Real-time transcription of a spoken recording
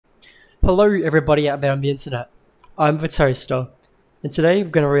Hello everybody out there on the internet, I'm the Toaster, and today we're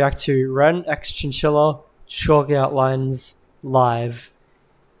going to react to renxchinchilla chalkoutlines live.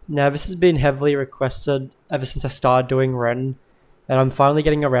 Now this has been heavily requested ever since I started doing Ren, and I'm finally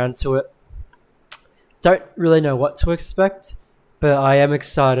getting around to it. Don't really know what to expect, but I am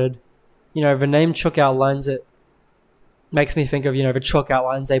excited. You know, the name chalk outlines, it makes me think of, you know, the chalk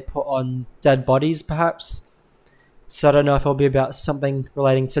outlines they put on dead bodies perhaps. So I don't know if it'll be about something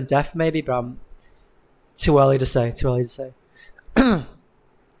relating to death maybe, but too early to say,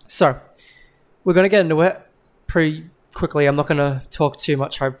 So, we're going to get into it pretty quickly. I'm not going to talk too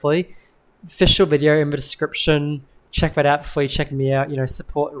much, hopefully. Official video in the description. Check that out before you check me out. You know,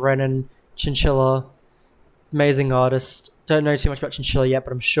 support Ren and Chinchilla. Amazing artist. Don't know too much about Chinchilla yet,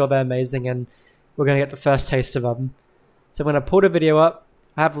 but I'm sure they're amazing, and we're going to get the first taste of them. So I'm going to pull the video up.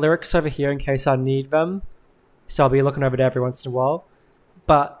 I have lyrics over here in case I need them. So I'll be looking over there every once in a while.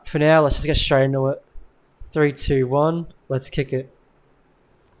 But for now, let's just get straight into it. 3, 2, 1, let's kick it.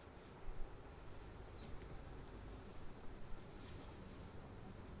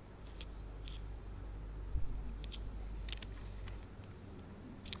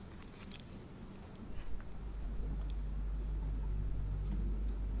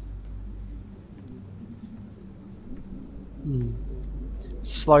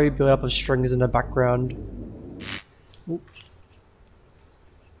 Slow build up of strings in the background. Ooh.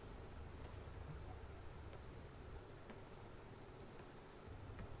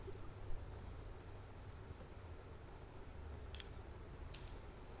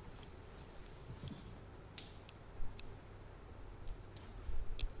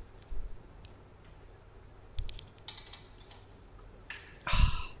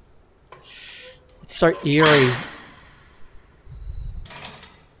 It's so eerie.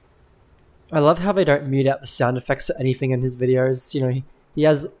 I love how they don't mute out the sound effects or anything in his videos. You know, he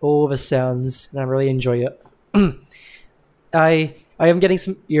has all the sounds, and I really enjoy it. I am getting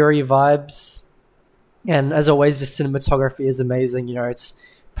some eerie vibes, and as always, the cinematography is amazing. You know, it's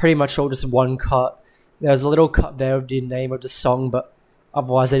pretty much all just one cut. There's a little cut there with the name of the song, but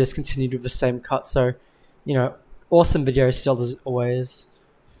otherwise they just continued with the same cut. So, you know, awesome video still as always.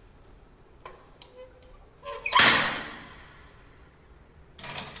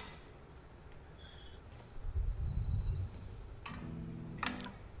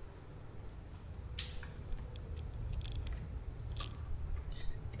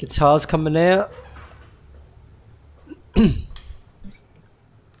 Guitars coming out. I'm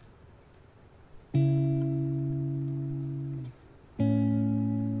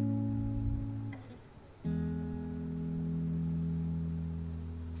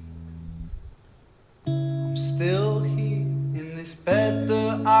still here in this bed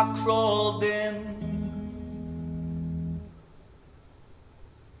that I crawled in.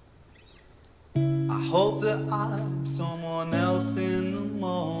 I hope that I'm someone else in the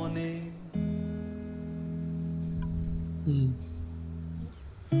morning.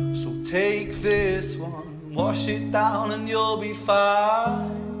 So take this one, wash it down and you'll be fine.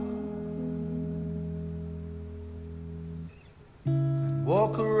 And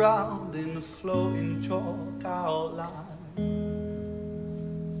walk around in the floating chalk outline.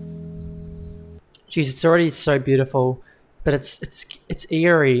 Jeez, it's already so beautiful, but it's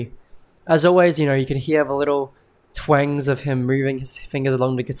eerie. As always, you know, you can hear the little twangs of him moving his fingers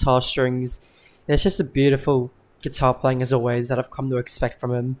along the guitar strings. And it's just a beautiful guitar playing as always that I've come to expect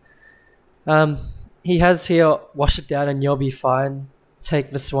from him. He has here, wash it down and you'll be fine.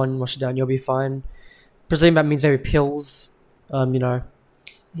 Take this one, wash it down, you'll be fine. Presume that means maybe pills. You know,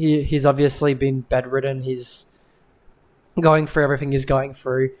 he's obviously been bedridden. He's going through everything he's going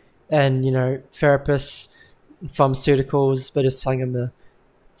through. And, you know, therapists, pharmaceuticals, they're just telling him to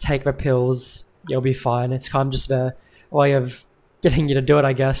take the pills, you'll be fine. It's kind of just their way of getting you to do it,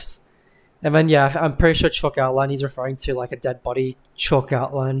 I guess. And then, yeah, I'm pretty sure chalk outline he's referring to like a dead body chalk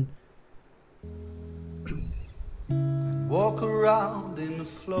outline. Walk around in the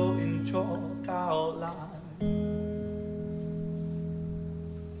floating chalk outline.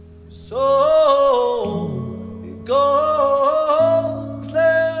 So it goes,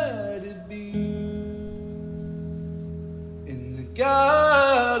 let it be. In the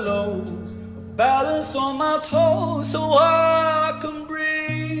gallows, balanced on my toes so I can breathe.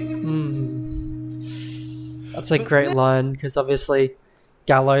 That's a great line, because obviously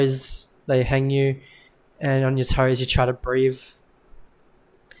gallows, they hang you, and on your toes you try to breathe.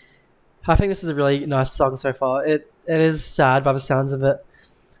 I think this is a really nice song so far. It is sad by the sounds of it,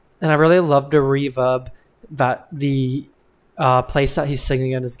 and I really love the reverb that the place that he's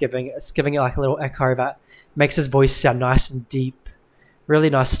singing in is giving. It's giving it like a little echo that makes his voice sound nice and deep. Really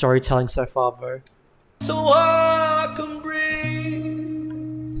nice storytelling so far, bro. So I can breathe,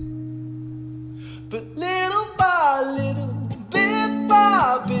 but little by little, bit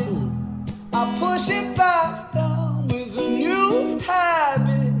by bit, I push it back down with a new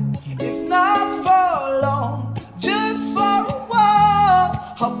habit. If not for long, just for a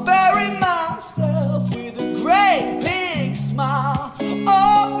while, I'll bury myself with a great big smile.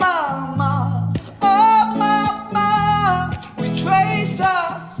 Oh my, oh my, we trace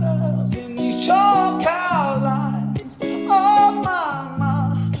ourselves in these chalk outlines. Oh my,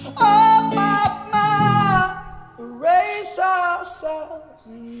 oh my, erase ourselves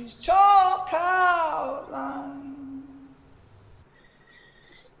in these chalk outlines.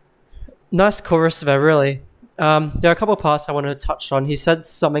 Nice chorus there, really. There are a couple of parts I wanted to touch on. He said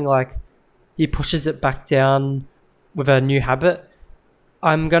something like he pushes it back down with a new habit.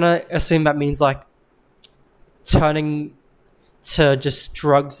 I'm gonna assume that means like turning to just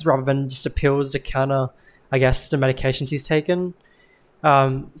drugs rather than just the pills to counter, I guess, the medications he's taken.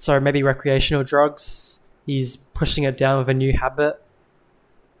 So maybe recreational drugs. He's pushing it down with a new habit.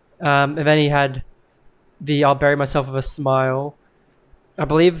 And then he had the I'll bury myself with a smile. I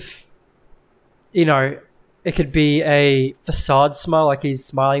believe, you know, it could be a facade smile, like he's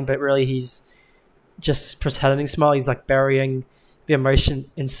smiling, but really he's just pretending to smile. He's like burying the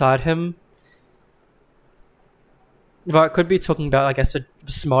emotion inside him. But it could be talking about, I guess, the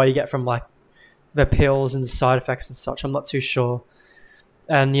smile you get from like the pills and the side effects and such. I'm not too sure.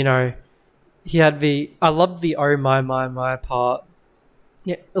 And, you know, he had I love the oh my part.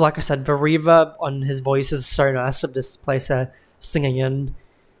 Yeah, like I said, the reverb on his voice is so nice of this place singing in.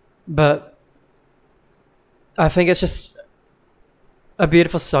 But I think it's just a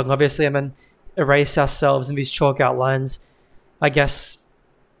beautiful song. Obviously, I mean, erase ourselves in these chalk outlines. I guess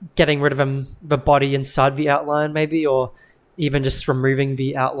getting rid of the body inside the outline, maybe, or even just removing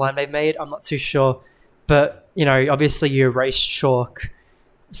the outline they made. I'm not too sure. But, you know, obviously you erase chalk.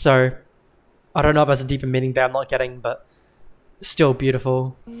 So I don't know if there's a deeper meaning there I'm not getting, but still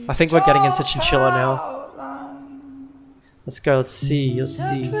beautiful. I think we're getting into Chinchilla now. Let's go, let's see.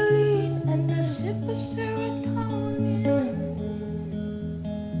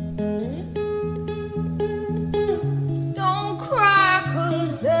 Don't cry,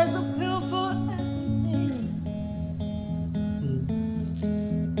 'cause there's a pill for everything.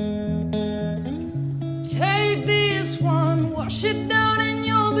 Take this one, wash it down and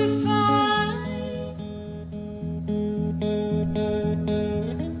you'll be fine.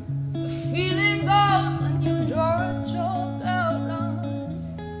 The feeling goes and you draw a chalk outline.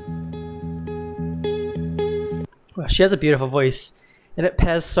 Well, she has a beautiful voice, and it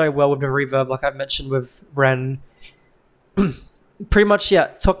pairs so well with the reverb, like I've mentioned with Ren. Pretty much, yeah,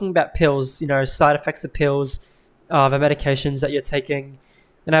 talking about pills, you know, side effects of pills, the medications that you're taking.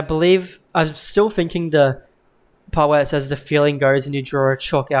 And I believe, I'm still thinking the part where it says the feeling goes and you draw a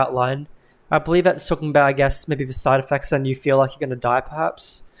chalk outline. I believe that's talking about, I guess, maybe the side effects and you feel like you're going to die,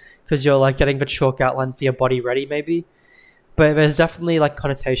 perhaps, because you're like getting the chalk outline for your body ready, maybe. But there's definitely like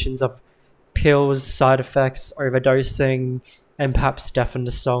connotations of pills, side effects, overdosing, and perhaps death in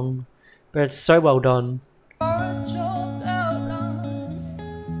the song. But it's so well done.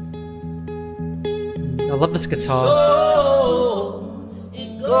 I love this guitar. So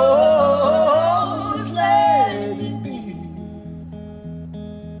it goes, let it be.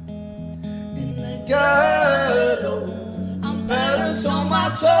 In the gallows, I'm balanced on my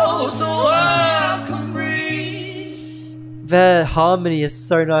toes so I can breathe. Their harmony is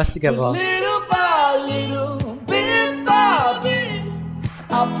so nice together. Little by little, bit by bit,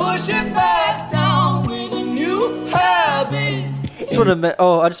 I push it back down with a new habit. I just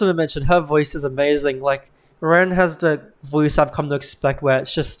want to mention her voice is amazing. Like, Ren has the voice I've come to expect, where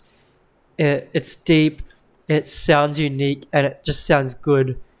it's just it's deep, it sounds unique, and it just sounds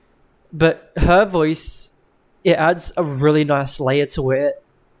good. But her voice, it adds a really nice layer to it.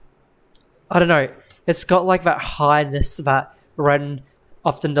 I don't know, it's got like that highness that Ren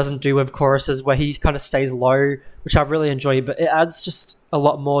often doesn't do with choruses, where he kind of stays low, which I really enjoy, but it adds just a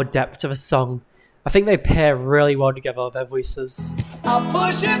lot more depth to the song. I think they pair really well together, their voices. I'll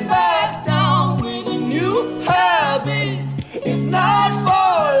push it back down with a new habit. If not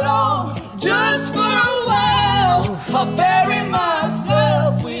for long, just for a while, I'll bury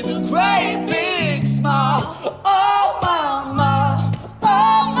myself with a great big smile. Oh my,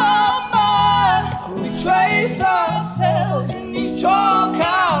 oh my, we trace ourselves in these chalk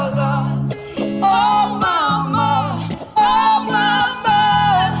outlines. Oh my, oh my,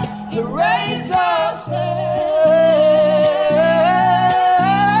 erase ourselves.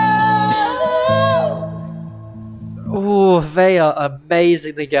 Oh, they are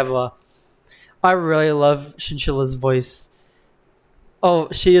amazing together. I really love Chinchilla's voice. Oh,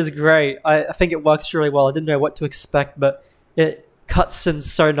 she is great. I think it works really well. I didn't know what to expect, but it cuts in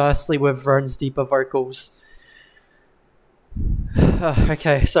so nicely with Vern's deeper vocals.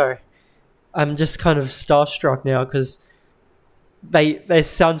 Okay, sorry. I'm just kind of starstruck now because they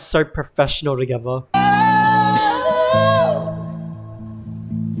sound so professional together.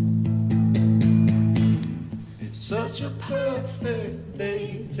 It's such a perfect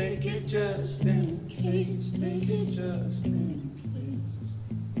day. Take it just in case. Take it just in case.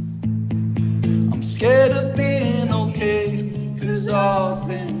 I'm scared of being okay, 'cause all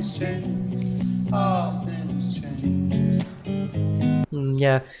things change. All things change.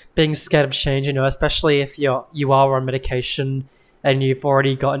 Yeah, being scared of change, you know, especially if you are on medication and you've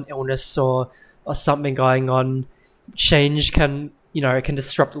already got an illness or something going on. Change can, you know, it can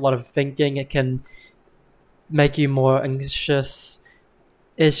disrupt a lot of thinking. It can make you more anxious.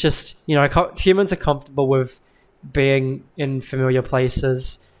 It's just, you know, humans are comfortable with being in familiar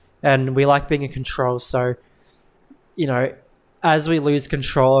places, and we like being in control. So, you know, as we lose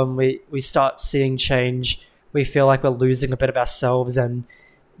control and we start seeing change, we feel like we're losing a bit of ourselves, and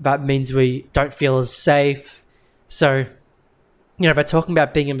that means we don't feel as safe. So, you know, they're talking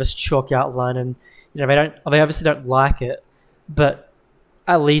about being in this chalk outline, and you know, they obviously don't like it, but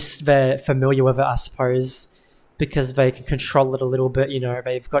at least they're familiar with it, I suppose, because they can control it a little bit. You know,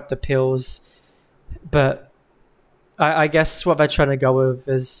 they've got the pills, but I guess what they're trying to go with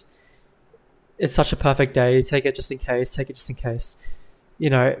is, it's such a perfect day. Take it just in case. Take it just in case.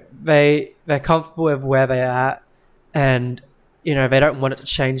 You know, they're comfortable with where they're at, and you know, they don't want it to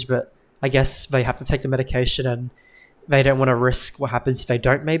change, but I guess they have to take the medication, and they don't want to risk what happens if they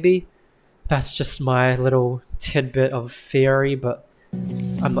don't. Maybe that's just my little tidbit of theory, but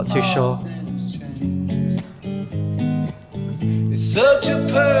I'm not too sure. It's such a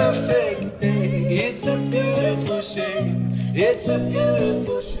perfect day. It's a beautiful shade. It's a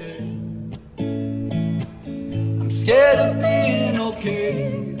beautiful shade. I'm scared of being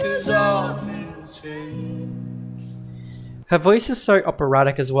okay, 'cause all things change. Her voice is so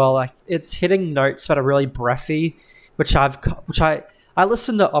operatic as well. Like, it's hitting notes that are really breathy, which I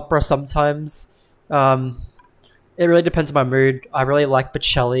listen to opera sometimes. It really depends on my mood. I really like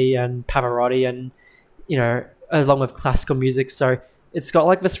Bocelli and Pavarotti, and you know, along with classical music. So it's got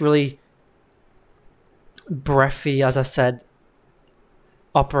like this really breathy, as I said,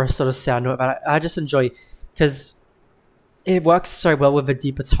 opera sort of sound to it. But I just enjoy, because it works so well with the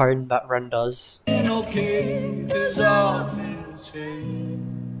deeper tone that Ren does. Okay, 'cause all things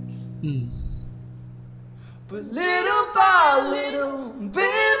change. But little by little,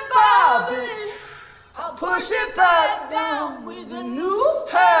 bit by bit, I'll push it back down with a new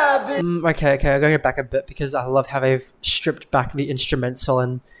habit. Okay, I'm going back a bit because I love how they've stripped back the instrumental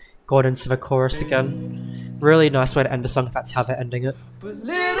and gone into the chorus again. Really nice way to end the song if that's how they're ending it. But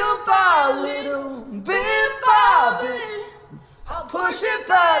little by little, bit by bit, I'll push it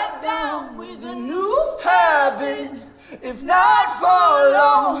back down with a new habit. If not for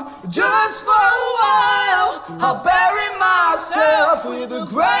long, just for a while, I'll bury myself with a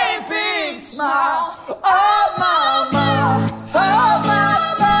great big smile. Oh my,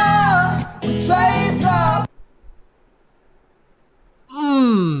 with trace of.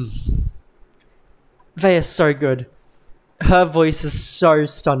 They are so good. Her voice is so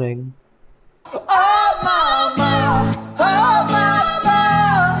stunning. Oh my,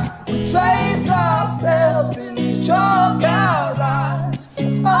 we trace ourselves in these chalk outlines.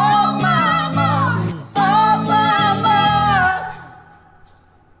 Oh my,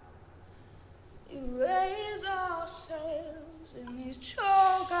 Erase ourselves in these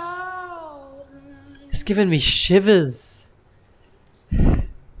chalk outlines. It's giving me shivers.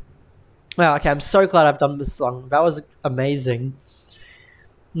 Wow, okay, I'm so glad I've done this song. That was amazing.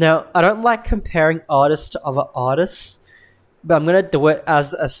 Now, I don't like comparing artists to other artists, but I'm going to do it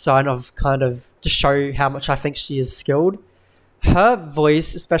as a sign of kind of to show how much I think she is skilled. Her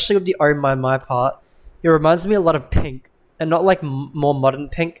voice, especially with the Oh My part, it reminds me a lot of Pink, and not like more modern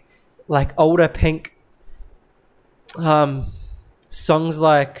Pink, like older Pink. Songs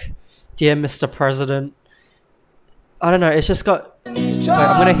like Dear Mr. President. I don't know, it's just got... Wait,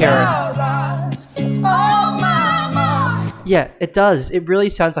 I'm going to hear it. Yeah, it does. It really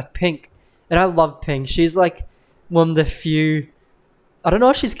sounds like Pink. And I love Pink. She's like one of the few... I don't know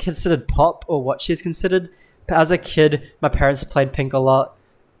if she's considered pop or what she's considered. But as a kid, my parents played Pink a lot.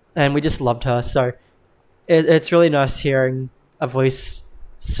 And we just loved her. So it's really nice hearing a voice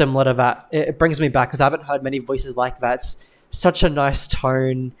similar to that. It brings me back because I haven't heard many voices like that. It's such a nice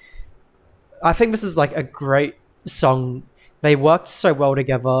tone. I think this is like a great song They worked so well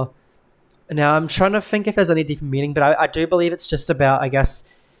together. Now I'm trying to think if there's any deeper meaning, but I do believe it's just about, I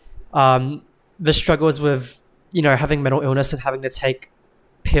guess, the struggles with, you know, having mental illness and having to take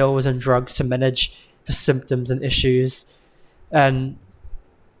pills and drugs to manage the symptoms and issues. And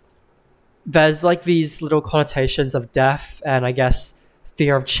there's like these little connotations of death and, I guess,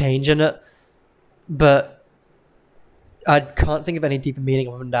 fear of change in it. But I can't think of any deeper meaning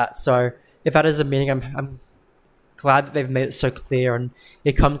other than that. So if that is a meaning, I'm glad that they've made it so clear, and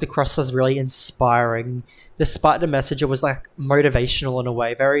it comes across as really inspiring. Despite the message, it was like motivational in a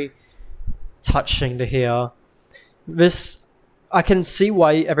way, very touching to hear. This, I can see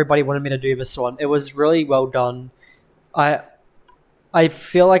why everybody wanted me to do this one. It was really well done. I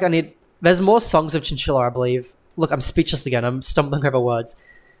feel like there's more songs of Chinchilla, I believe. Look, I'm speechless again. I'm stumbling over words.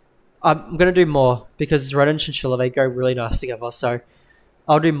 I'm going to do more because Ren and Chinchilla, they go really nice together. So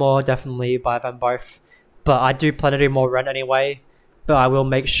I'll do more definitely by them both. But I do plan to do more Ren anyway. But I will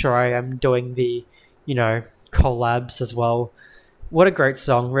make sure I am doing the, you know, collabs as well. What a great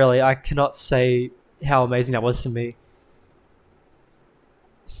song, really. I cannot say how amazing that was to me.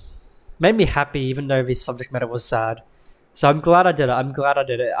 Made me happy even though the subject matter was sad. So I'm glad I did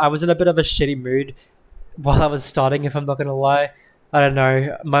it. I was in a bit of a shitty mood while I was starting, if I'm not going to lie. I don't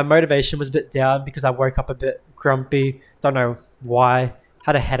know. My motivation was a bit down because I woke up a bit grumpy. Don't know why.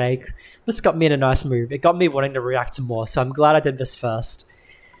 Had a headache. This got me in a nice mood. It got me wanting to react to more. So I'm glad I did this first.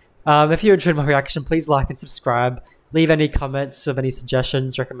 If you enjoyed my reaction, please like and subscribe. Leave any comments with any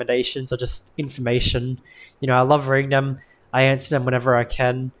suggestions, recommendations, or just information. You know, I love reading them. I answer them whenever I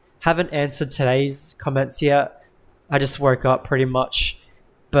can. Haven't answered today's comments yet. I just woke up pretty much.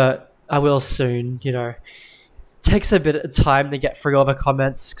 But I will soon, you know. It takes a bit of time to get through all the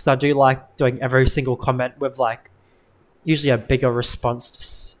comments because I do like doing every single comment with like usually a bigger response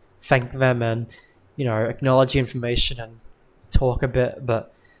to thank them and, you know, acknowledge the information and talk a bit.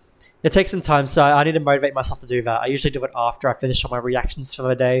 But it takes some time, so I need to motivate myself to do that. I usually do it after I finish all my reactions for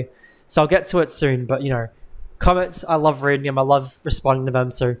the day. So I'll get to it soon, but, you know, comments, I love reading them. I love responding to them.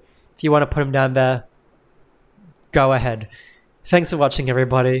 So if you want to put them down there, go ahead. Thanks for watching,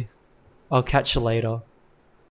 everybody. I'll catch you later.